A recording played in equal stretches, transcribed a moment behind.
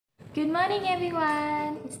Good morning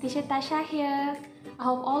everyone, it's Teacher Tasha here. I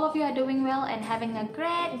hope all of you are doing well and having a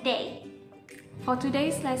great day. For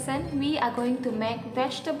today's lesson, we are going to make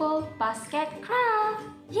vegetable basket craft.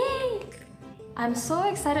 Yay! I'm so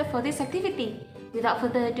excited for this activity. Without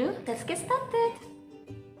further ado, let's get started.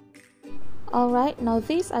 Alright, now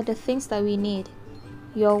these are the things that we need.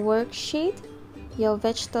 Your worksheet, your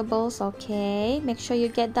vegetables, okay, make sure you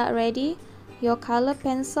get that ready, your color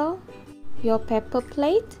pencil, your paper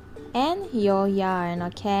plate, and your yarn,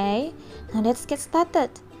 okay? Now let's get started.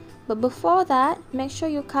 But before that, make sure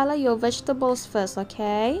you color your vegetables first,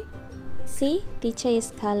 okay? See, teacher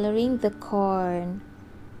is coloring the corn.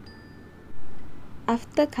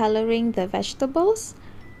 After coloring the vegetables,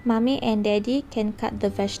 mommy and daddy can cut the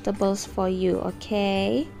vegetables for you,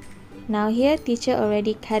 okay? Now here, teacher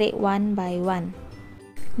already cut it one by one.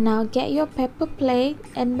 Now get your paper plate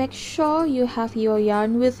and make sure you have your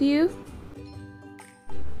yarn with you.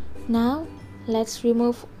 Now, let's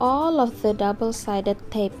remove all of the double-sided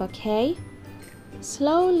tape, okay?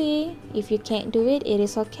 Slowly. If you can't do it, it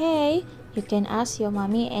is okay. You can ask your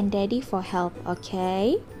mommy and daddy for help,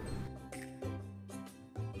 okay?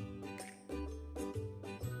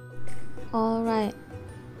 Alright.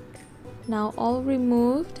 Now all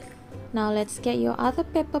removed. Now let's get your other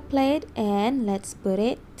paper plate and let's put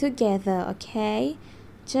it together, okay?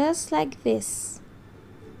 Just like this.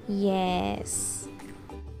 Yes.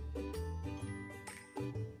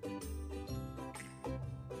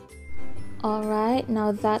 Alright,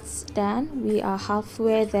 now that's done. We are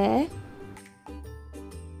halfway there.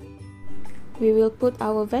 We will put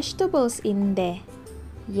our vegetables in there.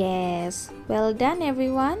 Yes, well done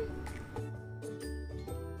everyone.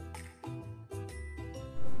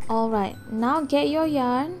 Alright, now get your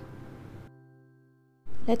yarn.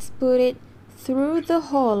 Let's put it through the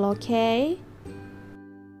hole, okay?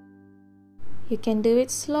 You can do it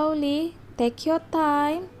slowly. Take your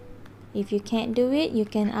time. If you can't do it, you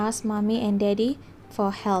can ask mommy and daddy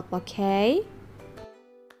for help, okay?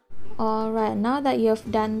 Alright, now that you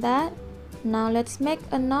have done that, now let's make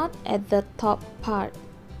a knot at the top part,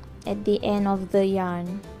 at the end of the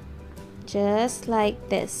yarn. Just like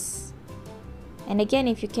this. And again,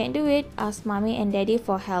 if you can't do it, ask mommy and daddy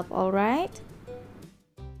for help, alright?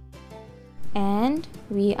 And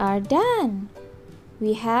we are done.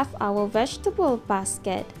 We have our vegetable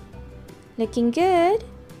basket. Looking good?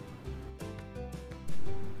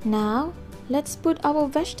 Now, let's put our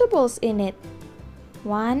vegetables in it,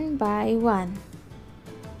 one by one.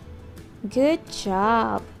 Good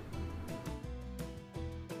job!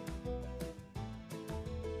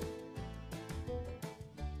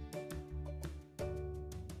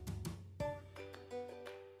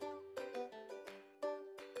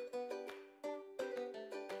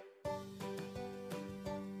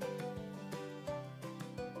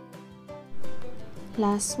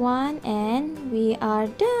 Last one and we are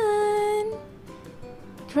done!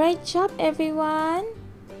 Great job everyone!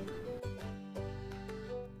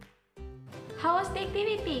 How was the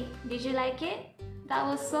activity? Did you like it? That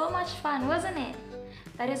was so much fun, wasn't it?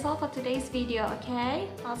 That is all for today's video, okay?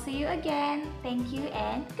 I'll see you again. Thank you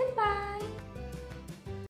and goodbye!